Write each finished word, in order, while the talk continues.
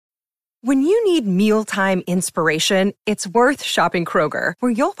When you need mealtime inspiration, it's worth shopping Kroger,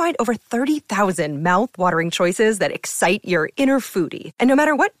 where you'll find over 30,000 mouth-watering choices that excite your inner foodie. And no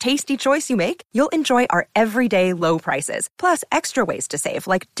matter what tasty choice you make, you'll enjoy our everyday low prices, plus extra ways to save,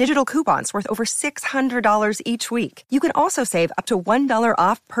 like digital coupons worth over $600 each week. You can also save up to $1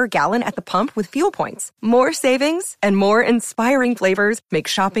 off per gallon at the pump with fuel points. More savings and more inspiring flavors make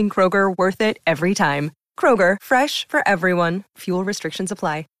shopping Kroger worth it every time. Kroger, fresh for everyone. Fuel restrictions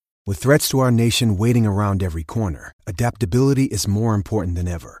apply. With threats to our nation waiting around every corner, adaptability is more important than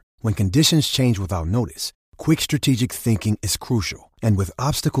ever. When conditions change without notice, quick strategic thinking is crucial. And with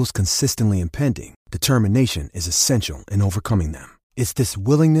obstacles consistently impending, determination is essential in overcoming them. It's this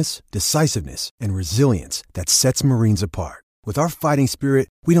willingness, decisiveness, and resilience that sets Marines apart. With our fighting spirit,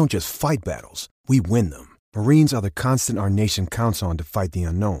 we don't just fight battles, we win them. Marines are the constant our nation counts on to fight the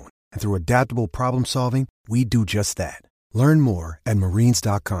unknown. And through adaptable problem solving, we do just that. Learn more at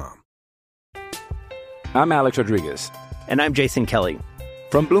marines.com. I'm Alex Rodriguez. And I'm Jason Kelly.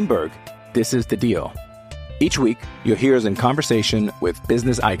 From Bloomberg, this is The Deal. Each week, you'll hear us in conversation with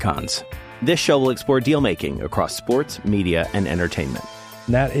business icons. This show will explore deal-making across sports, media, and entertainment.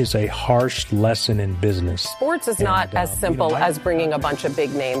 That is a harsh lesson in business. Sports is not as simple as bringing a bunch of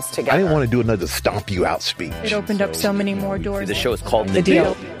big names together. I didn't want to do another stomp you out speech. It opened up so many more doors. The show is called The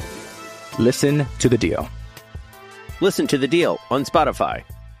Deal. Listen to The Deal. Listen to The Deal on Spotify.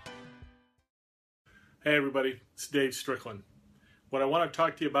 Hey everybody, it's Dave Strickland. What I want to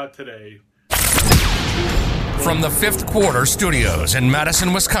talk to you about today... From the Fifth Quarter Studios in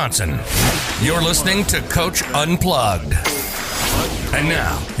Madison, Wisconsin, you're listening to Coach Unplugged. And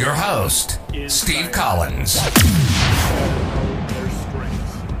now, your host, Steve Collins. Their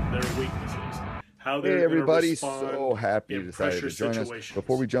strengths, their weaknesses, how they're Hey everybody, respond so happy you decided to join us.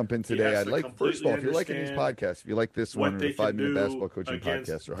 Before we jump in today, I'd like, first of all, if you're liking these podcasts, if you like this one, or the 5-Minute Basketball Coaching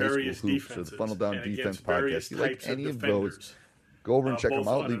Podcast, or High School Hoops, or the Funnel Down Defense Podcast, if you like any of those, go over and check them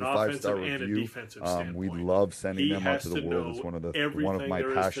out. Leave a 5-star review. We love sending them out to the world. It's one of my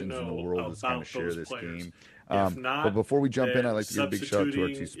passions in the world is kind of share this game. But before we jump in, I'd like to give a big shout out to our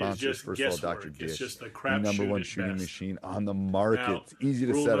two sponsors. First of all, Dr. Dish, the number one shooting machine on the market. Now, it's easy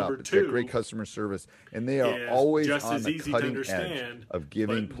to set up. It's got great customer service, and they are always on the cutting edge of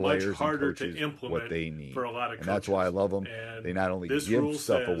giving players and coaches what they need. And that's why I love them. They not only give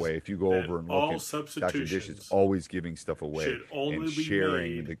stuff away. If you go over and look at Dr. Dish, is always giving stuff away and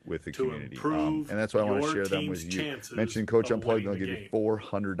sharing with the community. And that's why I want to share them with you. Mention Coach Unplugged, they'll give you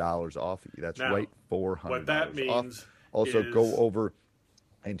 $400 off. That's right, $400. What that means also go over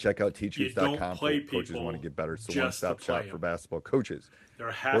and check out teachhoops.com for coaches who want to get better. It's the one-stop shop for basketball coaches.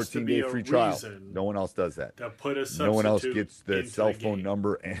 There has 14-day free trial. No one else does that. No one else gets the cell phone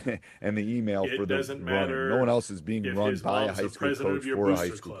number and the email for the running. No one else is being run by a high school coach for a high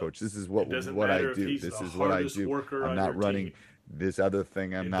school coach. This is what I do. This is what I do. I'm not running this other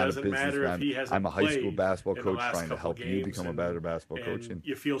thing. I'm not a businessman. I'm a high school basketball coach trying to help you become a better basketball coach. And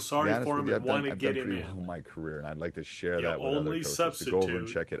you feel sorry for him and want to get him in. In my career, and I'd like to share that with other coaches. So go over and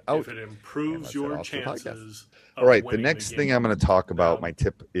check it out. If it improves your chances. All right, the next thing I'm going to talk about, my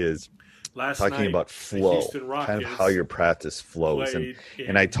tip is talking about flow, kind of how your practice flows.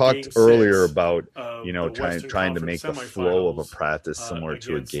 And I talked earlier about, trying to make the flow of a practice similar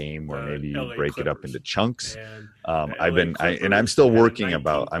to a game where maybe you break it up into chunks. I'm still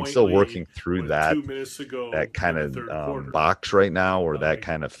working through that kind of box right now, or that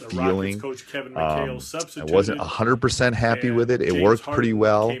kind of feeling. I wasn't 100% happy with it. It worked pretty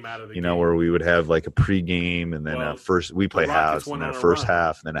well, where we would have like a pregame and then we play halves, and then a first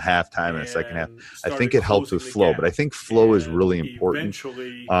half, and then a halftime and a second half. I think it helps with flow, but I think flow is really important.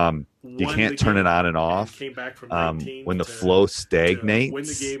 You can't turn it on and off. When the flow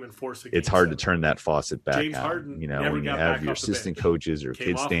stagnates, it's hard to turn that faucet back on. When you have your assistant coaches or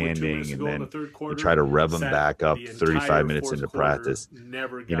kids standing, and then you try to rev them back up 35 minutes into practice.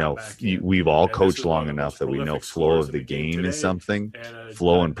 We've all coached long enough that we know flow of the game is something.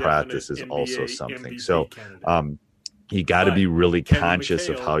 Flow in practice is also something. So you got to be really conscious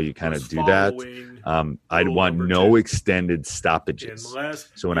of how you kind of do that. I'd want no extended stoppages.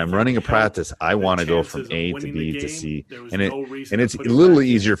 So when I'm running a practice, I want to go from A to B to C. And it's a little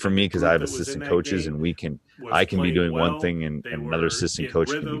easier for me because I have assistant coaches, and I can be doing one thing, and another assistant coach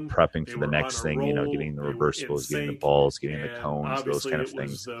can be prepping for the next thing, getting the reversibles, getting the balls, getting the cones, those kind of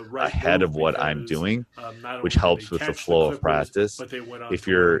things ahead of what I'm doing, which helps with the flow of practice. If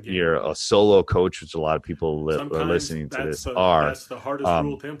you're a solo coach, which a lot of people are listening to this are,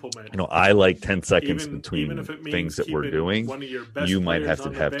 I like 10 seconds between things that we're doing, you might have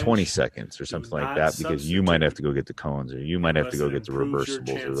to have 20 seconds or something like that, because you might have to go get the cones, or you might have to go get the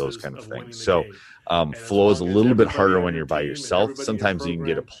reversibles, or those kind of things. So flow is a little bit harder when you're by yourself. Sometimes you can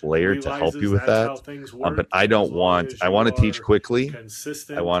get a player to help you with that. But I want to teach quickly.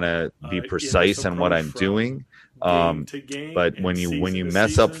 I want to be precise on what I'm doing. But when you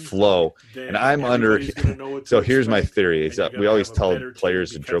mess up flow, and I'm under, so here's my theory is that we always tell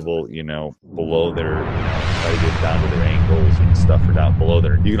players to dribble, below their, try to get down to their ankles and stuff, or down below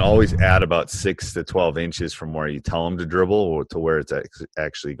there. You can always add about 6 to 12 inches from where you tell them to dribble or to where it's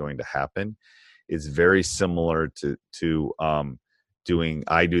actually going to happen. It's very similar to I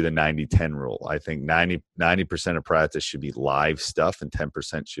do the 90-10 rule. I think 90% of practice should be live stuff and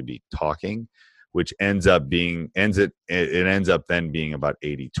 10% should be talking, which ends up then being about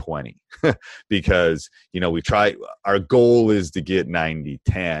 80-20 because, we try, our goal is to get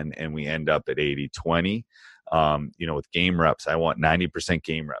 90-10 and we end up at 80-20. With game reps, I want 90%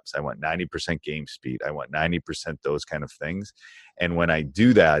 game reps. I want 90% game speed. I want 90% those kind of things. And when I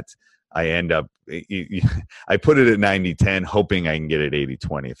do that, I end up, I put it at 90-10, hoping I can get it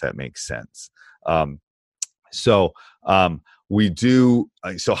 80-20, if that makes sense. We do.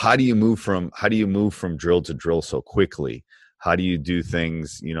 So how do you move from drill to drill so quickly? How do you do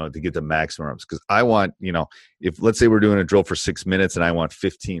things, to get the maximum reps? Because I want, if let's say we're doing a drill for 6 minutes and I want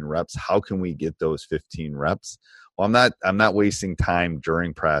 15 reps, how can we get those 15 reps? Well, I'm not wasting time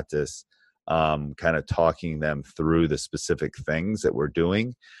during practice, kind of talking them through the specific things that we're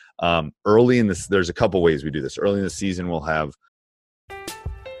doing. Early in this, there's a couple ways we do this. Early in the season, we'll have.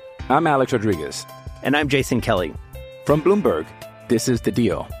 I'm Alex Rodriguez. And I'm Jason Kelly. From Bloomberg, this is The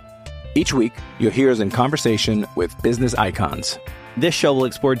Deal. Each week, you'll hear us in conversation with business icons. This show will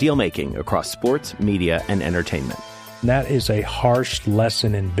explore deal-making across sports, media, and entertainment. That is a harsh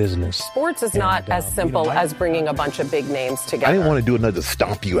lesson in business. Sports is not as simple as bringing a bunch of big names together. I didn't want to do another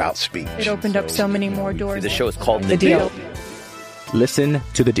stomp you out speech. It opened up so many more doors. The show is called The Deal. Listen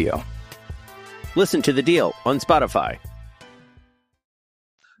to The Deal. Listen to The Deal on Spotify.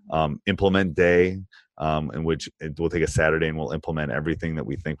 Implement day, in which we'll take a Saturday and we'll implement everything that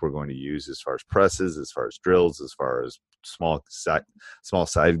we think we're going to use as far as presses, as far as drills, as far as small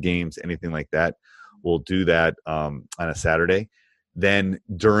side games, anything like that. We'll do that on a Saturday. Then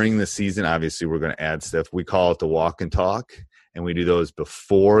during the season, obviously, we're going to add stuff. We call it the walk and talk, and we do those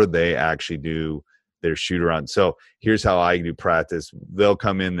before they actually do their shoot around. So here's how I do practice. They'll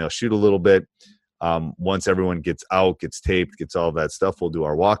come in, they'll shoot a little bit. Once everyone gets out, gets taped, gets all that stuff, we'll do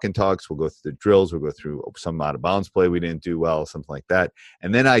our walk and talks. We'll go through the drills. We'll go through some out of bounds play we didn't do well, something like that.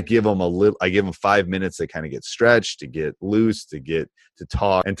 And then I give them 5 minutes to kind of get stretched, to get loose, to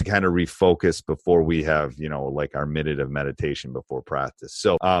talk, and to kind of refocus before we have, like our minute of meditation before practice.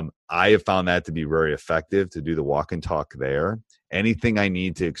 So I have found that to be very effective, to do the walk and talk there. Anything I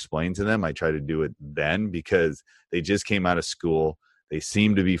need to explain to them, I try to do it then, because they just came out of school. They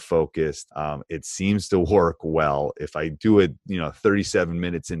seem to be focused. It seems to work well. If I do it, 37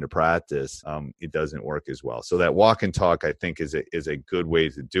 minutes into practice, it doesn't work as well. So that walk and talk, I think, is a good way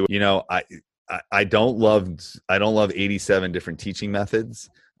to do it. I don't love 87 different teaching methods.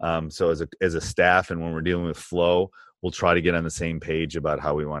 So as a staff, and when we're dealing with flow, we'll try to get on the same page about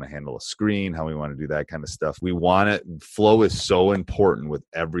how we want to handle a screen, how we want to do that kind of stuff. Flow is so important with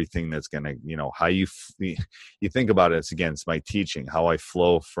everything that's going to, how you think about it. It's my teaching, how I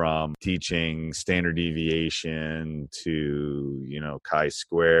flow from teaching standard deviation to,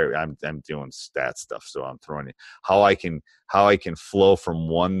 chi-square. I'm doing stat stuff. So I'm throwing it, how I can flow from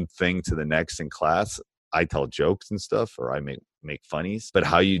one thing to the next in class. I tell jokes and stuff, or I make funnies, but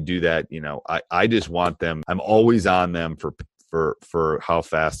how you do that, I just want them. I'm always on them for how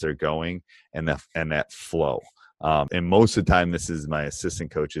fast they're going and that flow. And most of the time, this is my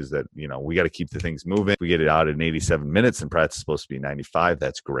assistant coaches that, we got to keep the things moving. We get it out in 87 minutes and practice is supposed to be 95.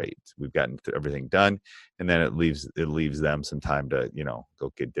 That's great. We've gotten everything done. And then it leaves them some time to,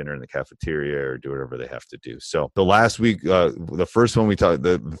 go get dinner in the cafeteria or do whatever they have to do. So the last week, the first one we talked,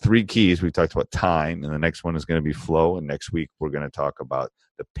 the 3 keys, we talked about time, and the next one is going to be flow. And next week, we're going to talk about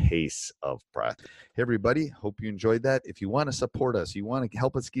the pace of practice. Hey, everybody. Hope you enjoyed that. If you want to support us, you want to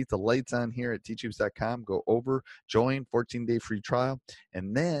help us keep the lights on here at teachhoops.com, go over, join, 14-day free trial,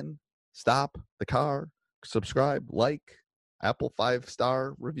 and then stop the car, subscribe, like, Apple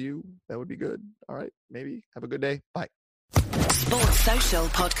 5-star review. That would be good. All right. Maybe. Have a good day. Bye. Sports Social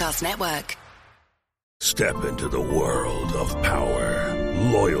Podcast Network. Step into the world of power,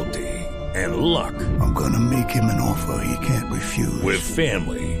 loyalty, and luck. I'm going to make him an offer he can't refuse. With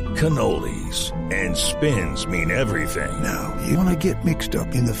family, cannolis, and spins mean everything. Now, you want to get mixed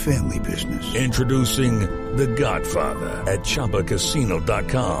up in the family business. Introducing The Godfather at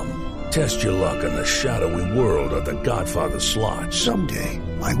ChumbaCasino.com. Test your luck in the shadowy world of The Godfather slot. Someday,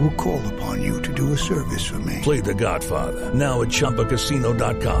 I will call upon you to do a service for me. Play The Godfather, now at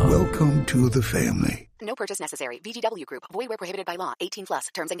ChumbaCasino.com. Welcome to the family. No purchase necessary. VGW Group. Void where prohibited by law.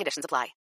 18+. Terms and conditions apply.